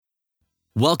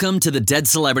Welcome to the Dead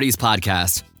Celebrities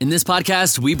Podcast. In this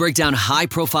podcast, we break down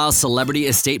high-profile celebrity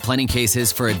estate planning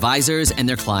cases for advisors and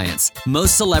their clients.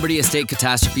 Most celebrity estate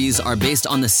catastrophes are based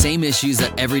on the same issues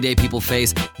that everyday people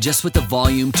face, just with the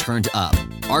volume turned up.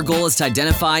 Our goal is to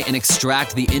identify and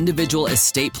extract the individual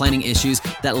estate planning issues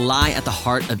that lie at the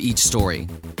heart of each story.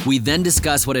 We then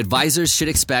discuss what advisors should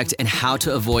expect and how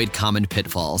to avoid common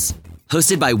pitfalls.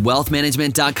 Hosted by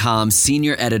wealthmanagement.com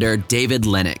senior editor David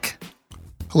Lennick.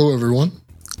 Hello, everyone,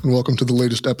 and welcome to the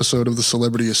latest episode of the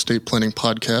Celebrity Estate Planning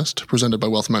Podcast, presented by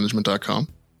wealthmanagement.com.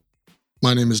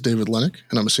 My name is David Lennick,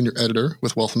 and I'm a senior editor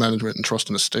with Wealth Management and Trust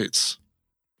and Estates.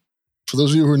 For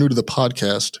those of you who are new to the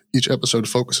podcast, each episode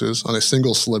focuses on a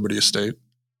single celebrity estate,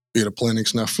 be it a planning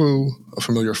snafu, a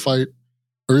familiar fight,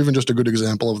 or even just a good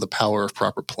example of the power of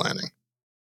proper planning.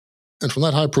 And from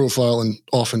that high-profile and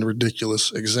often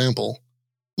ridiculous example,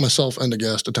 myself and a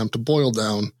guest attempt to boil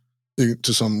down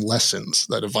to some lessons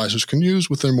that advisors can use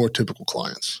with their more typical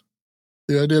clients.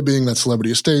 The idea being that celebrity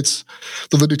estates,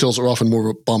 though the details are often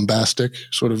more bombastic,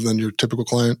 sort of than your typical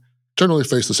client, generally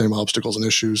face the same obstacles and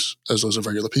issues as those of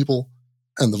regular people,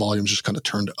 and the volume's just kind of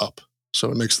turned up. So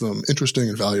it makes them interesting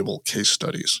and valuable case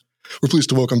studies. We're pleased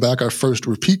to welcome back our first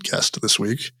repeat guest this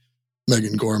week,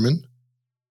 Megan Gorman.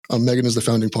 Megan is the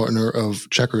founding partner of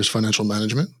Checkers Financial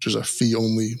Management, which is a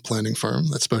fee-only planning firm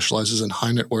that specializes in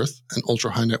high net worth and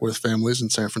ultra-high net worth families in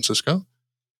San Francisco.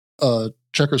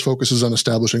 Checkers focuses on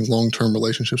establishing long-term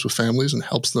relationships with families and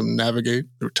helps them navigate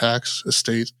through tax,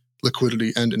 estate,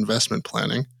 liquidity, and investment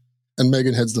planning. And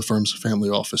Megan heads the firm's family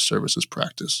office services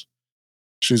practice.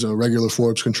 She's a regular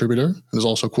Forbes contributor and is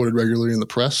also quoted regularly in the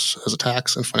press as a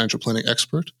tax and financial planning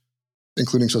expert,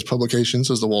 including such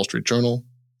publications as the Wall Street Journal,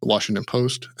 the Washington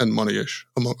Post, and Moneyish,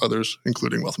 among others,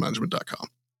 including wealthmanagement.com.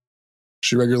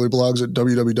 She regularly blogs at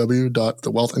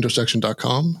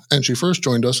www.thewealthintersection.com, and she first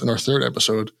joined us in our third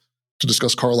episode to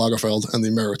discuss Karl Lagerfeld and the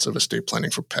merits of estate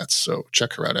planning for pets, so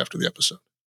check her out after the episode.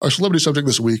 Our celebrity subject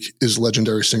this week is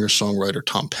legendary singer-songwriter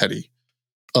Tom Petty.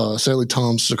 Sadly,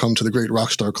 Tom succumbed to the great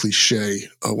rock star cliche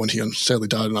when he sadly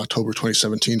died in October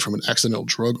 2017 from an accidental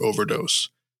drug overdose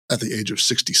at the age of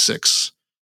 66.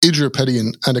 Adria Petty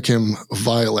and Anakim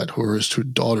Violet, who are his two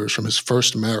daughters from his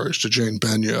first marriage to Jane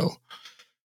Banyo,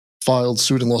 filed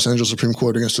suit in Los Angeles Supreme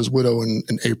Court against his widow in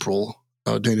April,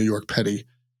 Dana York Petty,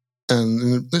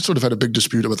 and they sort of had a big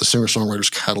dispute about the singer-songwriter's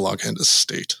catalog and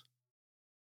estate.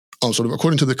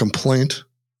 According to the complaint,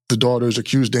 the daughters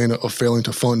accused Dana of failing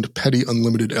to fund Petty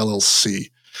Unlimited LLC,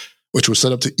 which was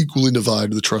set up to equally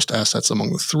divide the trust assets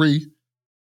among the three.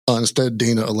 Instead,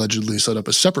 Dana allegedly set up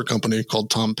a separate company called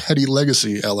Tom Petty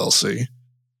Legacy LLC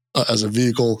as a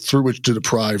vehicle through which to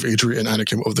deprive Adria and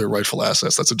Anakim of their rightful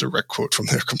assets. That's a direct quote from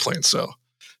their complaint, so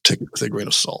take it with a grain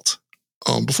of salt.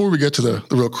 Before we get to the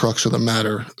real crux of the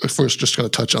matter, first just going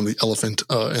to touch on the elephant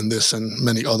in this and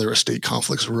many other estate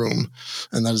conflicts room,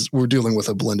 and that is we're dealing with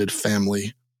a blended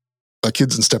family.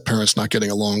 Kids and step-parents not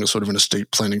getting along is sort of an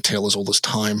estate planning tale as old as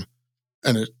time,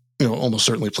 and it almost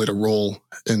certainly played a role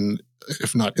in,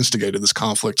 if not instigated this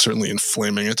conflict, certainly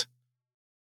inflaming it.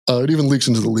 It even leaks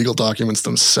into the legal documents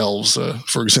themselves.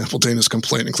 For example, Dana's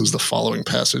complaint includes the following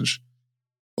passage.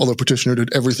 Although petitioner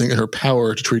did everything in her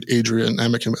power to treat Adria and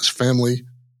Anakim as family,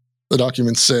 the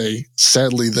documents say,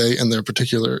 sadly, they and in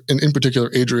particular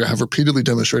Adria have repeatedly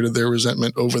demonstrated their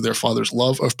resentment over their father's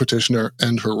love of petitioner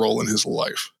and her role in his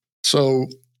life. So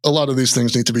a lot of these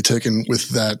things need to be taken with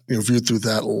that, viewed through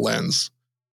that lens.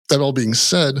 That all being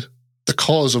said, the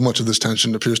cause of much of this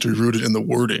tension appears to be rooted in the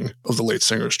wording of the late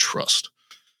singer's trust.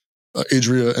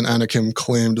 Adria and Anakim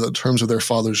claimed that the terms of their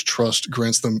father's trust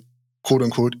grants them,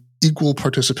 quote-unquote, equal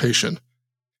participation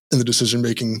in the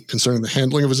decision-making concerning the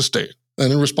handling of his estate.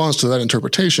 And in response to that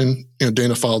interpretation,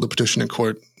 Dana filed a petition in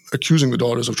court accusing the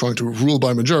daughters of trying to rule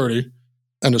by majority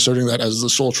and asserting that as the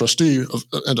sole trustee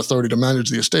and authority to manage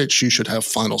the estate, she should have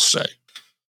final say.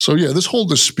 So this whole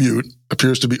dispute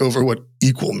appears to be over what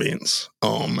equal means.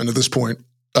 And at this point,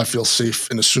 I feel safe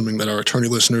in assuming that our attorney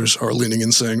listeners are leaning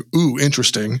in saying, ooh,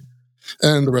 interesting.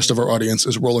 And the rest of our audience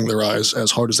is rolling their eyes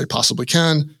as hard as they possibly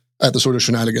can at the sort of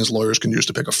shenanigans lawyers can use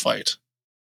to pick a fight.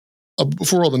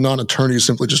 Before all the non-attorneys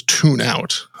simply just tune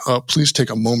out, please take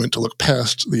a moment to look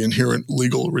past the inherent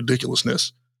legal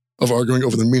ridiculousness of arguing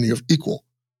over the meaning of equal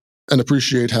and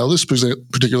appreciate how this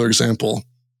particular example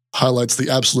highlights the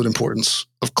absolute importance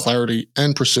of clarity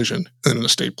and precision in an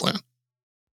estate plan.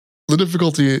 The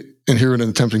difficulty inherent in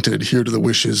attempting to adhere to the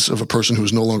wishes of a person who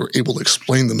is no longer able to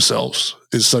explain themselves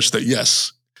is such that,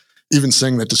 yes, even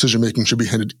saying that decision-making should be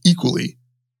handled equally,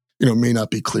 may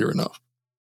not be clear enough.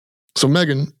 So,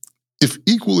 Megan, if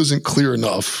equal isn't clear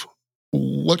enough,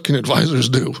 what can advisors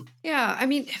do? Yeah, I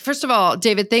mean, first of all,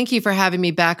 David, thank you for having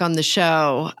me back on the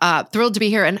show. Thrilled to be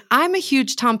here. And I'm a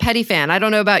huge Tom Petty fan. I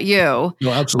don't know about you.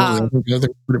 No, absolutely. I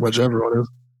think pretty much everyone is.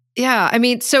 Yeah, I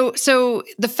mean, so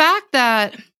the fact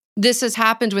that this has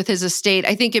happened with his estate,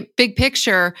 I think, big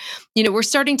picture, we're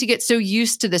starting to get so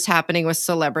used to this happening with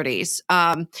celebrities.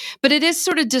 But it is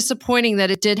sort of disappointing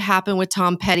that it did happen with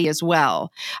Tom Petty as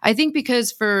well. I think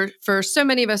because for so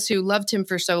many of us who loved him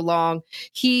for so long,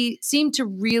 he seemed to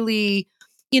really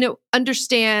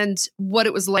understand what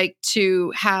it was like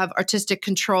to have artistic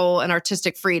control and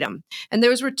artistic freedom. And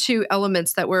those were two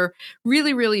elements that were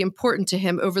really, really important to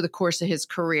him over the course of his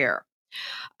career.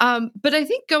 But I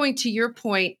think going to your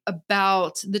point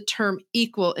about the term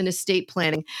equal in estate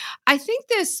planning, I think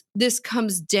this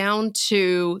comes down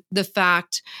to the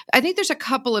fact, I think there's a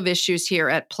couple of issues here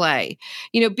at play.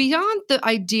 Beyond the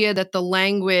idea that the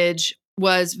language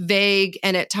was vague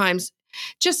and at times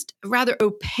just rather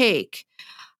opaque,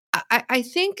 I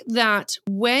think that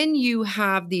when you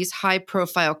have these high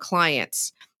profile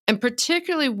clients, and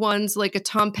particularly ones like a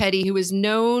Tom Petty, who is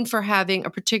known for having a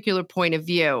particular point of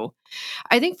view,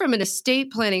 I think from an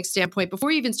estate planning standpoint,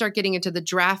 before you even start getting into the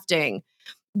drafting,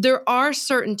 there are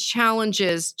certain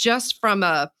challenges just from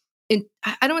I don't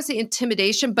want to say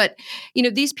intimidation, but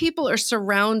these people are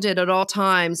surrounded at all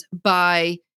times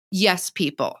by yes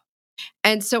people.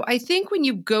 And so I think when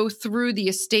you go through the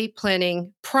estate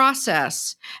planning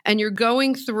process and you're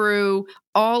going through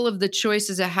all of the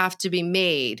choices that have to be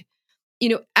made,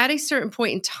 at a certain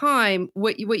point in time,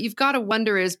 what you've got to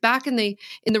wonder is, back in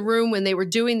the room when they were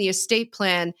doing the estate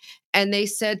plan and they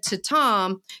said to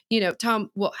Tom,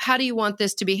 Tom, well, how do you want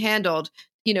this to be handled?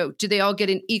 Do they all get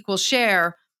an equal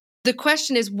share? The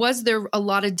question is, was there a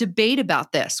lot of debate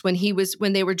about this when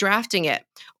they were drafting it?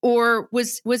 Or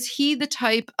was he the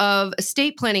type of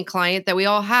estate planning client that we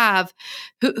all have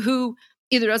who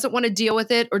either doesn't want to deal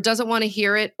with it or doesn't want to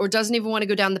hear it or doesn't even want to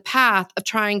go down the path of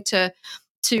trying to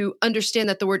understand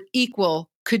that the word equal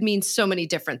could mean so many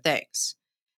different things?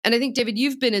 And I think, David,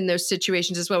 you've been in those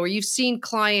situations as well, where you've seen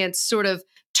clients sort of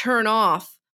turn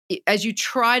off as you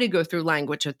try to go through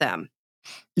language with them.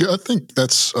 Yeah, I think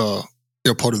that's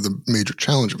part of the major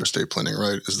challenge of estate planning,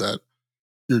 right, is that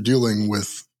you're dealing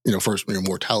with, first,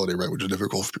 mortality, right, which is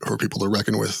difficult for people to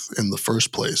reckon with in the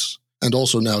first place. And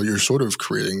also now you're sort of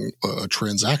creating a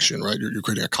transaction, right? You're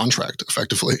creating a contract,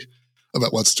 effectively,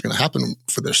 about what's going to happen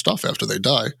for their stuff after they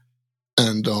die.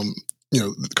 And,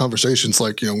 the conversations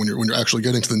like, when you're actually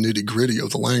getting to the nitty gritty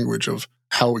of the language of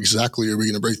how exactly are we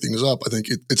going to break things up, I think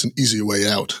it's an easy way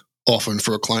out often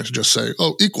for a client to just say,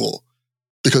 oh, equal,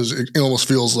 because it almost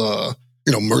feels,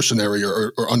 mercenary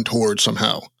or untoward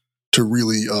somehow to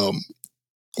really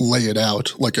lay it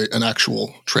out like an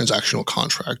actual transactional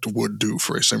contract would do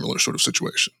for a similar sort of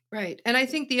situation. Right. And I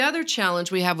think the other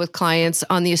challenge we have with clients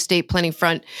on the estate planning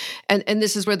front, and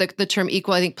this is where the term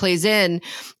equal, I think, plays in,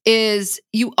 is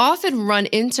you often run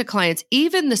into clients,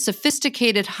 even the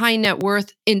sophisticated high net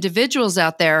worth individuals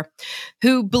out there,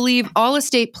 who believe all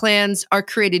estate plans are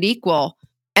created equal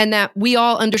and that we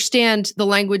all understand the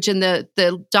language in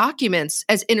the documents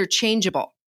as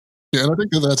interchangeable. Yeah, and I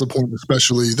think that's a point,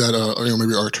 especially that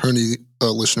maybe our attorney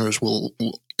listeners will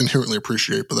inherently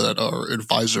appreciate, but that our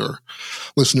advisor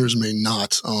listeners may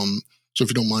not. So if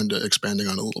you don't mind expanding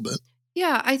on it a little bit.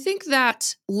 Yeah, I think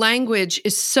that language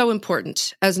is so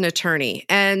important as an attorney.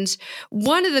 And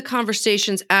one of the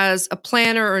conversations as a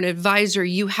planner or an advisor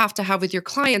you have to have with your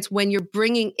clients when you're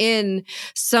bringing in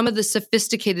some of the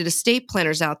sophisticated estate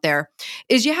planners out there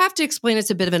is you have to explain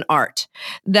it's a bit of an art.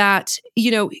 That,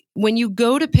 when you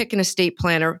go to pick an estate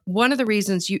planner, one of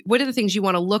the things you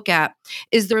want to look at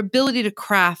is their ability to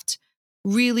craft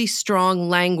really strong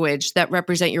language that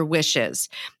represent your wishes.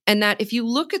 And that if you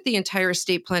look at the entire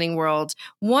estate planning world,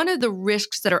 one of the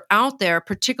risks that are out there,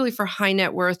 particularly for high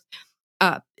net worth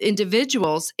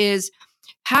individuals, is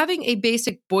having a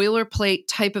basic boilerplate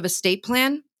type of estate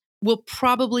plan will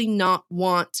probably not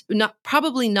work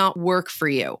for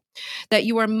you. That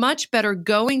you are much better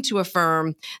going to a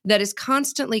firm that is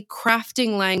constantly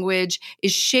crafting language,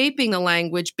 is shaping the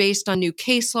language based on new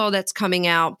case law that's coming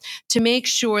out to make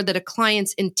sure that a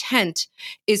client's intent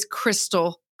is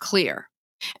crystal clear.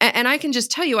 And I can just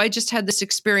tell you, I just had this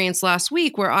experience last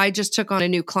week where I just took on a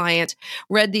new client,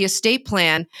 read the estate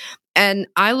plan, and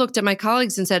I looked at my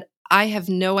colleagues and said, I have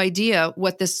no idea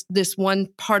what this one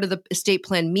part of the estate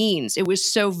plan means. It was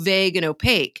so vague and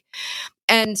opaque.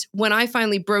 And when I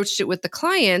finally broached it with the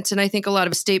client, and I think a lot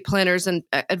of estate planners and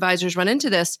advisors run into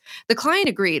this, the client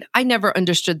agreed. I never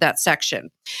understood that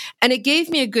section. And it gave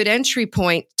me a good entry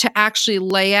point to actually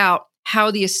lay out how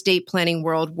the estate planning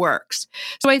world works.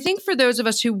 So I think for those of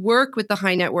us who work with the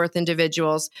high net worth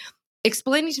individuals,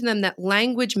 explaining to them that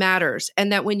language matters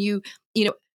and that when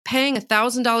paying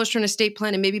 $1,000 for an estate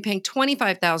plan and maybe paying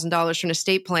 $25,000 for an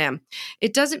estate plan,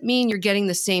 it doesn't mean you're getting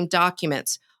the same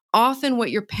documents. Often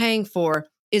what you're paying for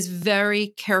is very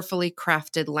carefully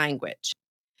crafted language.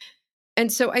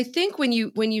 And so I think when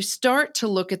you start to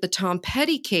look at the Tom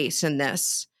Petty case in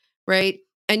this, right,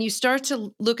 and you start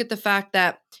to look at the fact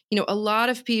that, a lot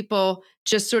of people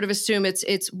just sort of assume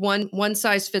it's one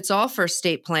size fits all for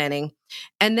estate planning.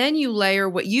 And then you layer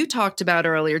what you talked about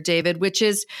earlier, David, which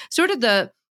is sort of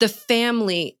the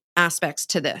family aspects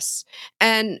to this.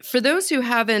 And for those who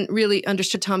haven't really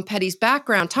understood Tom Petty's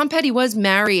background, Tom Petty was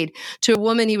married to a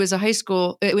woman he was in high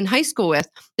school with.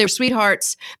 They were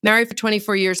sweethearts, married for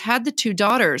 24 years, had the 2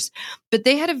 daughters, but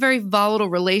they had a very volatile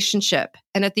relationship.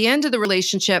 And at the end of the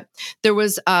relationship, there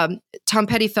was Tom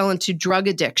Petty fell into drug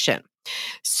addiction.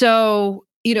 So,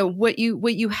 what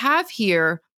you have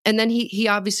here, and then he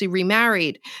obviously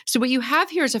remarried. So what you have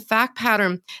here is a fact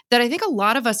pattern that I think a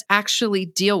lot of us actually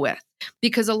deal with,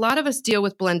 because a lot of us deal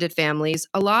with blended families.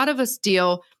 A lot of us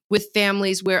deal with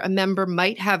families where a member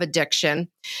might have addiction.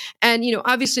 And,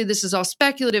 obviously this is all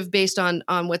speculative based on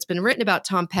what's been written about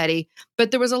Tom Petty, but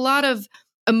there was a lot of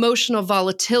emotional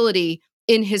volatility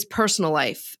in his personal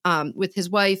life with his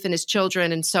wife and his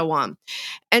children and so on.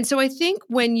 And so I think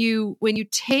when you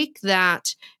take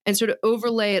that and sort of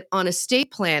overlay it on estate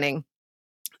planning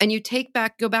and you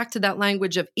go back to that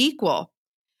language of equal,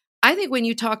 I think when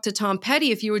you talk to Tom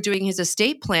Petty, if you were doing his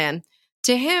estate plan,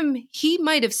 to him, he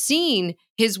might have seen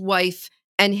his wife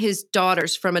and his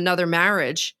daughters from another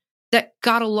marriage that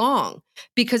got along,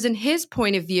 because in his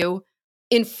point of view,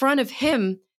 in front of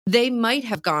him, they might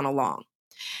have gone along.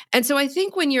 And so I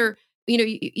think when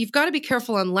you've got to be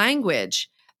careful on language,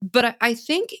 but I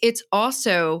think it's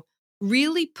also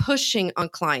really pushing on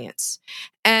clients.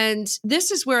 And this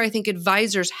is where I think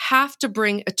advisors have to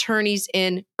bring attorneys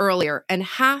in earlier and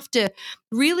have to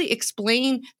really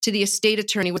explain to the estate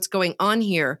attorney what's going on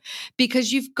here,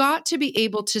 because you've got to be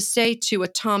able to say to a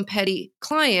Tom Petty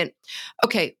client,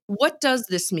 okay, what does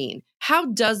this mean? How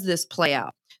does this play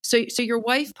out? So your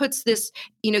wife puts this,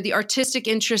 the artistic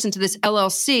interest into this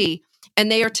LLC,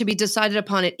 and they are to be decided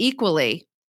upon it equally.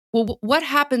 Well, what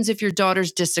happens if your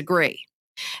daughters disagree?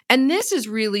 And this is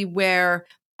really where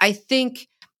I think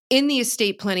in the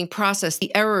estate planning process,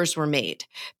 the errors were made,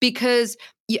 because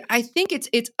I think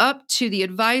it's up to the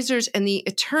advisors and the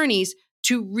attorneys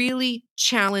to really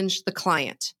challenge the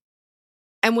client.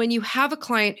 And when you have a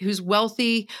client who's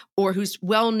wealthy or who's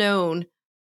well-known,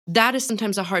 that is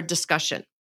sometimes a hard discussion.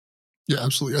 Yeah,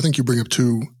 absolutely. I think you bring up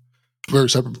 2 very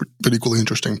separate but equally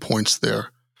interesting points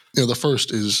there. The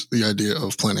first is the idea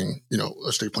of planning,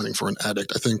 estate planning for an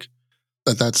addict. I think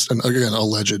that's, and again,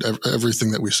 alleged.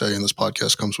 Everything that we say in this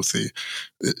podcast comes with the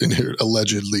inherent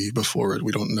allegedly before it.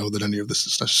 We don't know that any of this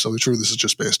is necessarily true. This is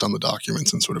just based on the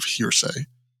documents and sort of hearsay.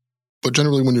 But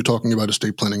generally, when you're talking about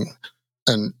estate planning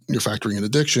and you're factoring in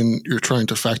addiction, you're trying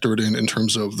to factor it in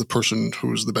terms of the person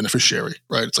who's the beneficiary,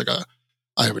 right? It's like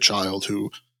I have a child who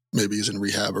maybe is in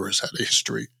rehab or has had a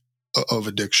history of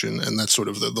addiction, and that's sort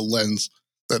of the lens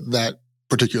that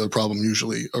particular problem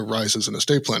usually arises in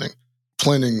estate planning.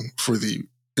 Planning for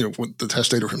when the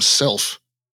testator himself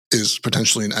is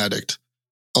potentially an addict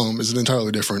is an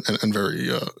entirely different and very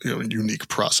unique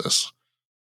process.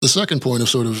 The second point of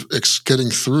sort of getting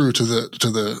through to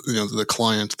the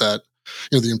client that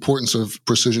the importance of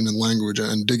precision in language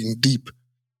and digging deep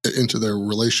into their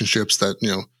relationships that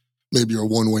maybe are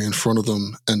one way in front of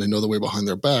them and another way behind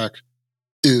their back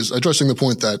is addressing the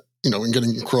point that in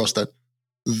getting across that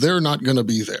they're not going to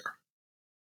be there.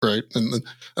 Right. And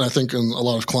I think a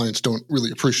lot of clients don't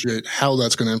really appreciate how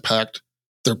that's going to impact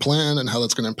their plan and how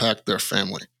that's going to impact their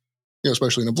family.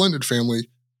 Especially in a blended family,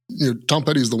 Tom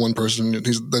Petty is the one person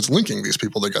that's linking these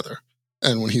people together.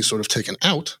 And when he's sort of taken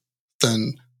out,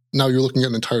 then now you're looking at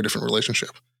an entire different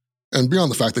relationship. And beyond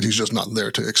the fact that he's just not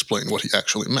there to explain what he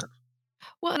actually meant.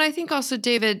 Well, and I think also,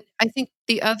 David, I think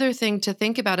the other thing to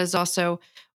think about is also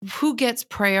who gets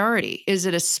priority. Is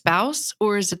it a spouse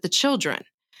or is it the children?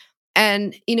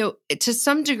 And, to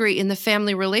some degree in the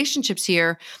family relationships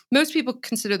here, most people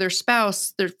consider their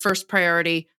spouse their first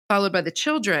priority, followed by the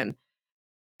children.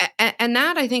 And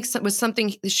that, I think, was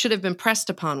something that should have been pressed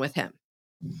upon with him.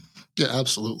 Yeah,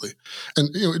 absolutely. And,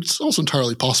 it's also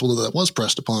entirely possible that was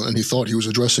pressed upon and he thought he was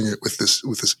addressing it with this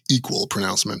equal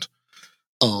pronouncement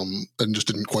and just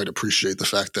didn't quite appreciate the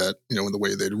fact that, in the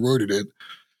way they'd worded it,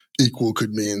 equal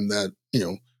could mean that,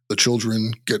 the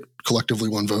children get collectively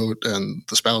one vote and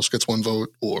the spouse gets one vote,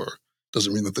 or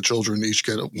doesn't mean that the children each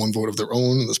get one vote of their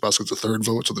own and the spouse gets a third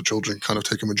vote, so the children kind of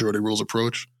take a majority rules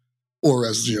approach. Or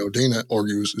as Dana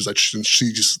argues, is that since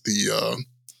she's the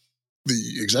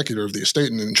executor of the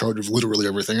estate and in charge of literally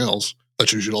everything else, that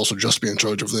she should also just be in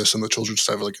charge of this, and the children just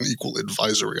have like an equal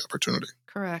advisory opportunity.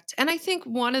 Correct. And I think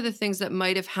one of the things that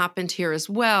might have happened here as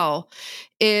well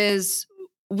is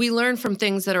we learn from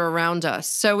things that are around us.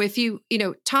 So if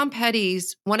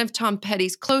one of Tom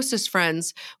Petty's closest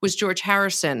friends was George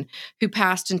Harrison, who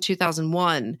passed in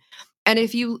 2001. And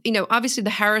if obviously the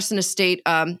Harrison estate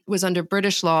was under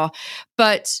British law,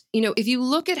 but, if you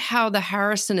look at how the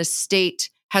Harrison estate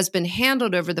has been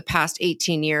handled over the past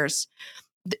 18 years,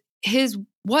 his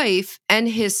wife and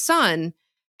his son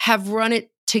have run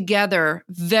it together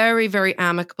very, very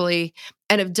amicably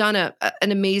and have done an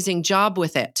amazing job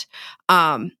with it.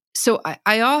 So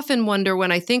I often wonder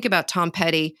when I think about Tom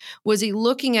Petty, was he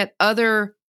looking at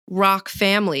other rock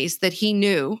families that he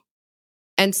knew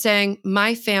and saying,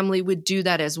 my family would do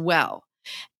that as well?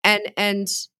 And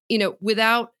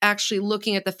without actually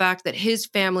looking at the fact that his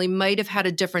family might have had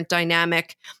a different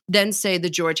dynamic than, say, the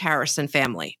George Harrison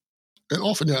family. And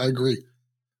often, I agree.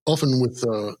 Often with,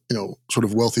 sort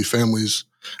of wealthy families,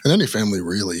 and any family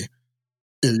really,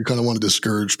 you kind of want to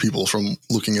discourage people from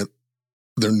looking at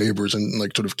their neighbors and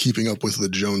like sort of keeping up with the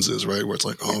Joneses, right? Where it's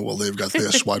like, oh, well, they've got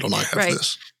this. Why don't I have right.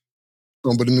 this?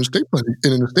 But in an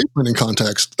estate planning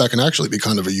context, that can actually be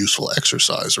kind of a useful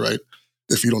exercise, right?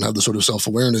 If you don't have the sort of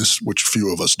self-awareness, which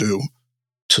few of us do,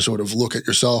 to sort of look at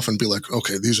yourself and be like,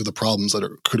 okay, these are the problems that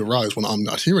could arise when I'm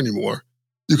not here anymore.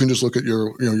 You can just look at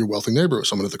your wealthy neighbor or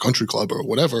someone at the country club or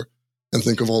whatever and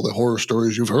think of all the horror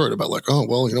stories you've heard about, like, oh,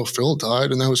 well, Phil died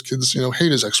and now his kids,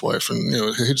 hate his ex-wife and,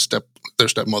 hate their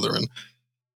stepmother. And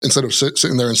instead of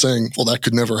sitting there and saying, well, that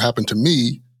could never happen to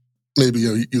me, maybe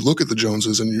you look at the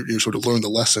Joneses and you sort of learn the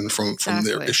lesson from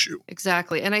their issue.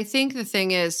 Exactly. And I think the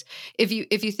thing is, if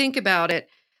you think about it,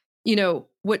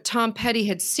 what Tom Petty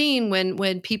had seen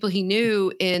when people he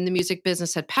knew in the music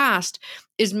business had passed,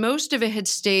 is most of it had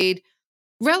stayed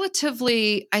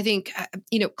relatively, I think,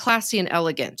 classy and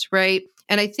elegant, right?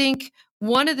 And I think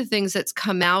one of the things that's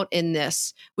come out in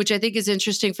this, which I think is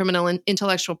interesting from an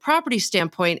intellectual property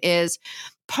standpoint, is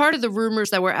part of the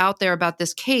rumors that were out there about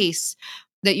this case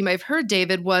that you might have heard,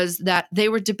 David, was that they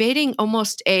were debating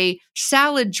almost a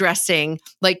salad dressing,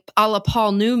 like a la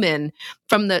Paul Newman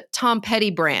from the Tom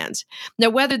Petty brand. Now,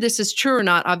 whether this is true or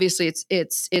not, obviously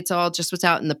it's all just what's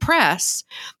out in the press.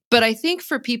 But I think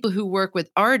for people who work with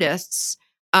artists,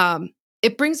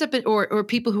 it brings up, or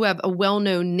people who have a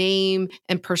well-known name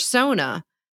and persona,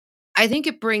 I think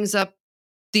it brings up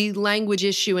the language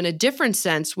issue in a different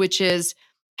sense, which is,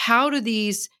 how do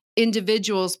these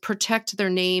individuals protect their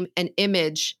name and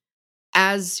image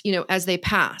as they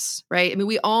pass, right? I mean,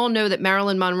 we all know that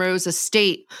Marilyn Monroe's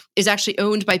estate is actually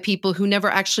owned by people who never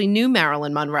actually knew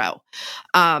Marilyn Monroe.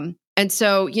 And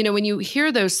so, when you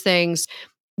hear those things,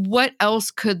 what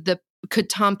else could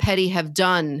Tom Petty have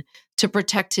done to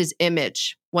protect his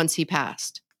image once he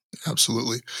passed?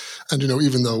 Absolutely. And,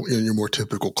 even though your more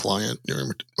typical client, your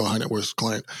high net worth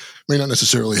client, may not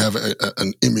necessarily have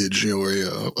an image, or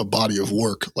a body of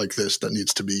work like this that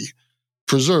needs to be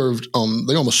preserved,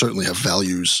 they almost certainly have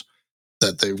values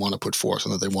that they want to put forth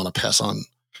and that they want to pass on,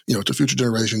 to future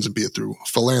generations, and be it through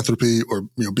philanthropy or,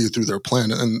 be it through their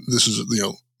plan. And this is,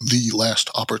 the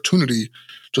last opportunity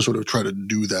to sort of try to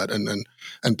do that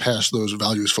and pass those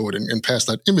values forward and pass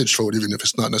that image forward, even if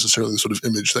it's not necessarily the sort of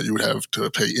image that you would have to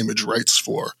pay image rights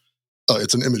for.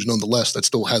 It's an image nonetheless that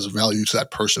still has value to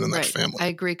that person and that family. I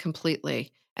agree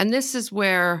completely. And this is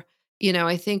where,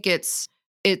 I think it's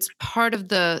part of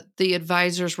the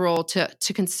advisor's role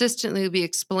to consistently be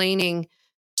explaining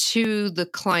to the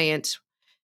client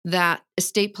that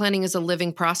estate planning is a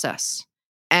living process.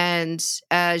 And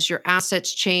as your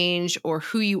assets change or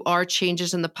who you are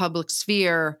changes in the public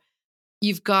sphere,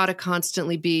 you've got to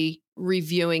constantly be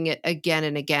reviewing it again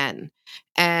and again.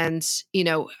 And,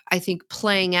 I think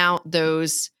playing out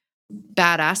those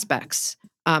bad aspects.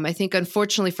 I think,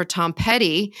 unfortunately for Tom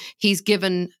Petty, he's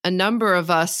given a number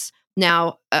of us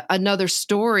now another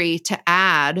story to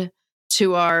add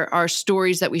to our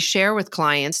stories that we share with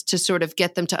clients to sort of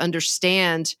get them to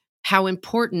understand how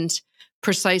important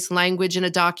precise language in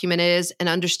a document is and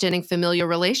understanding familiar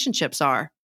relationships are.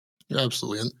 Yeah,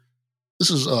 absolutely. And this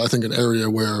is, I think, an area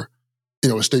where,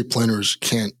 estate planners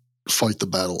can't fight the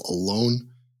battle alone,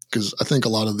 because I think a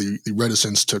lot of the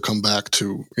reticence to come back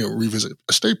to, revisit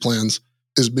estate plans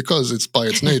is because it's by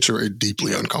its nature a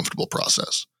deeply uncomfortable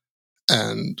process.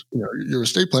 And, your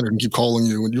estate planner can keep calling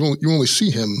you and you only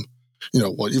see him,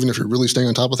 even if you're really staying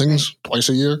on top of things twice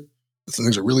a year, if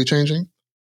things are really changing.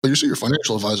 But you see your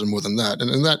financial advisor more than that. And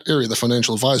in that area, the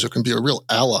financial advisor can be a real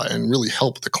ally and really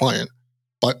help the client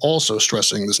by also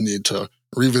stressing this need to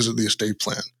revisit the estate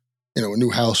plan. A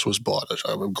new house was bought,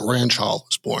 a grandchild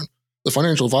was born. The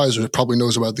financial advisor probably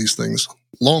knows about these things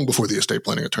long before the estate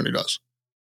planning attorney does.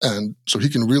 And so he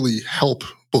can really help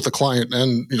both the client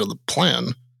and, the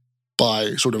plan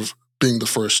by sort of being the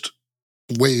first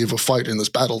wave of fight in this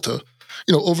battle to,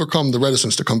 overcome the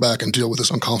reticence to come back and deal with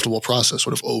this uncomfortable process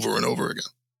sort of over and over again.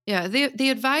 Yeah, the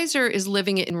advisor is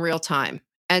living it in real time.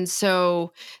 And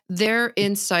so their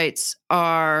insights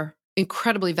are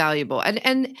incredibly valuable.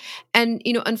 And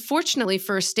unfortunately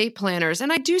for estate planners,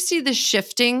 and I do see this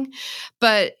shifting,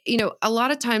 but a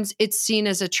lot of times it's seen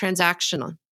as a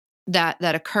transactional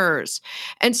that occurs.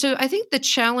 And so I think the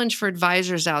challenge for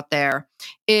advisors out there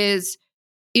is,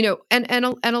 and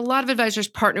a lot of advisors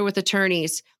partner with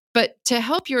attorneys, but to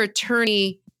help your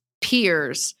attorney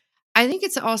peers, I think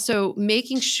it's also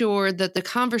making sure that the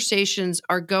conversations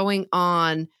are going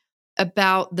on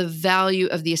about the value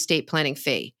of the estate planning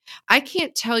fee. I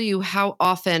can't tell you how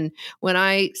often when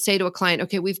I say to a client,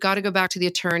 okay, we've got to go back to the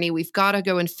attorney, we've got to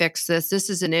go and fix this, this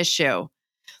is an issue.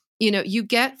 You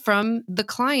get from the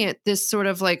client this sort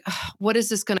of like, what is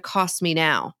this going to cost me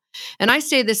now? And I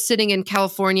say this sitting in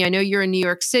California, I know you're in New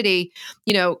York City,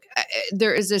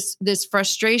 there is this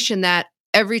frustration that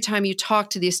every time you talk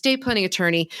to the estate planning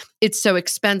attorney, it's so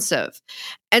expensive.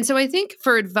 And so I think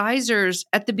for advisors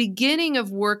at the beginning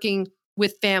of working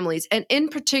with families, and in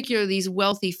particular these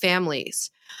wealthy families,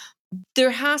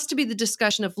 there has to be the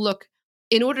discussion of, look,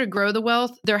 in order to grow the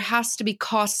wealth, there has to be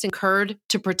costs incurred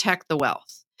to protect the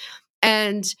wealth.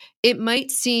 And it might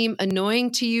seem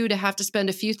annoying to you to have to spend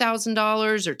a few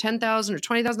 $1,000s or $10,000 or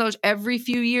 $20,000 every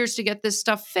few years to get this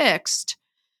stuff fixed,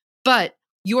 but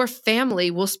your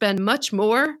family will spend much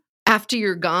more after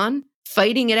you're gone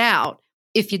fighting it out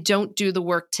if you don't do the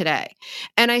work today.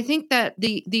 And I think that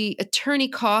the attorney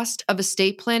cost of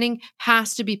estate planning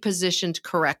has to be positioned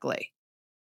correctly.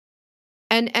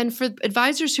 And for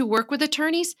advisors who work with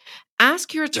attorneys,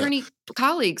 ask your attorney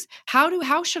colleagues,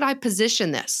 how should I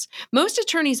position this? Most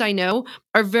attorneys I know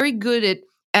are very good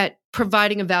at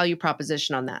providing a value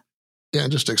proposition on that. Yeah,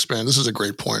 and just to expand, this is a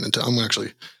great point. And I'm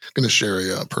actually going to share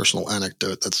a personal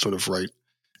anecdote that's sort of right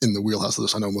in the wheelhouse of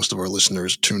this. I know most of our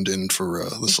listeners tuned in for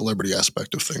the celebrity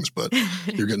aspect of things, but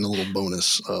you're getting a little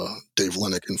bonus Dave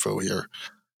Lennox info here.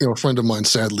 A friend of mine,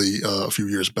 sadly, a few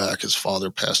years back, his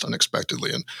father passed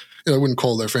unexpectedly. And I wouldn't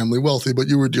call their family wealthy, but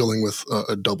you were dealing with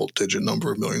a double-digit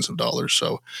number of millions of dollars.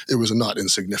 So it was a not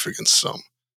insignificant sum.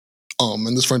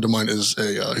 And this friend of mine he's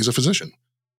a physician.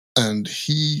 And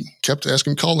he kept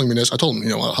calling me, and I told him,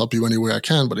 I'll help you any way I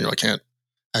can, but, I can't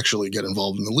actually get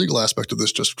involved in the legal aspect of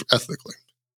this just ethically.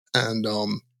 And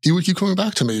he would keep coming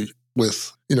back to me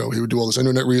with, he would do all this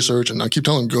internet research, and I keep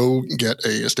telling him, go get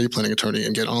a estate planning attorney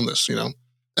and get on this,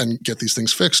 and get these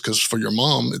things fixed, because for your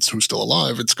mom, who's still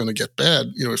alive, it's going to get bad,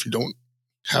 if you don't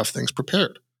have things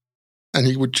prepared. And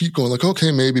he would keep going like,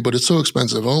 okay, maybe, but it's so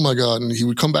expensive. Oh my God. And he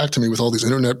would come back to me with all these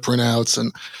internet printouts,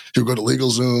 and he would go to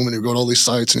LegalZoom and he would go to all these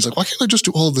sites. And he's like, why can't I just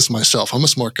do all of this myself? I'm a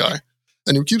smart guy.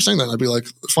 And he would keep saying that. And I'd be like,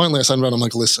 finally I sat around, I'm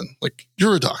like, listen, like,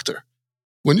 you're a doctor.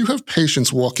 When you have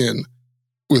patients walk in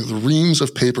with reams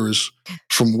of papers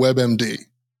from WebMD,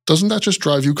 doesn't that just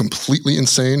drive you completely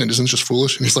insane and isn't just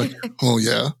foolish? And he's like, oh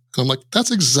yeah. And I'm like,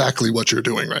 that's exactly what you're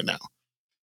doing right now.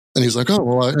 And he's like, oh,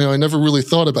 well, I never really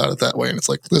thought about it that way. And it's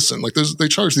like, listen, like they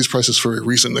charge these prices for a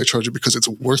reason. They charge it because it's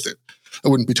worth it. I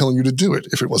wouldn't be telling you to do it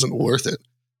if it wasn't worth it.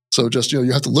 So just,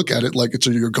 you have to look at it like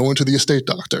you're going to the estate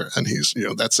doctor, and he's,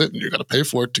 that's it. And you got to pay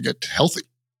for it to get healthy.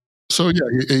 So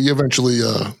yeah, he eventually,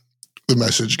 the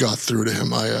message got through to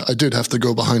him. I did have to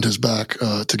go behind his back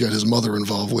to get his mother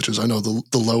involved, which is, I know,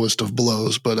 the lowest of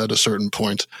blows, but at a certain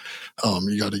point,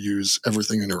 you got to use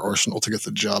everything in your arsenal to get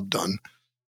the job done.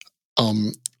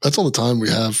 That's all the time we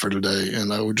have for today,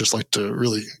 and I would just like to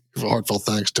really give a heartfelt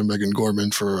thanks to Megan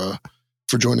Gorman for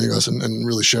joining us and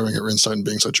really sharing her insight and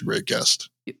being such a great guest.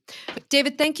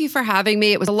 David, thank you for having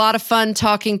me. It was a lot of fun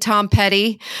talking Tom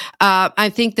Petty. I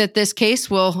think that this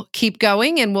case will keep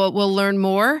going and we'll learn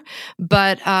more,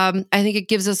 but I think it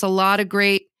gives us a lot of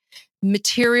great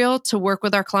material to work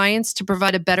with our clients to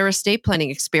provide a better estate planning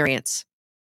experience.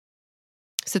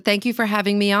 So thank you for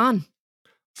having me on.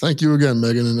 Thank you again,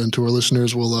 Megan, and to our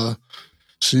listeners, we'll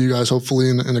see you guys hopefully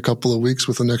in a couple of weeks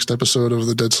with the next episode of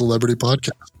the Dead Celebrity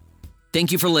Podcast.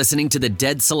 Thank you for listening to the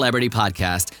Dead Celebrity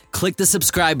Podcast. Click the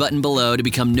subscribe button below to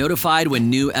become notified when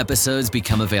new episodes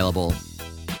become available.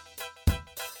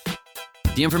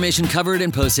 Do The information covered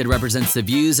and posted represents the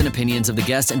views and opinions of the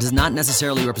guest and does not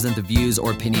necessarily represent the views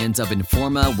or opinions of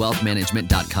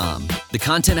InformaWealthManagement.com. The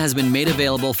content has been made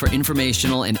available for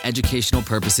informational and educational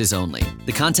purposes only.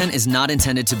 The content is not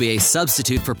intended to be a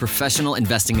substitute for professional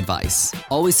investing advice.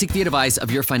 Always seek the advice of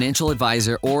your financial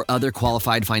advisor or other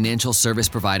qualified financial service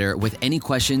provider with any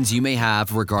questions you may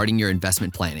have regarding your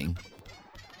investment planning.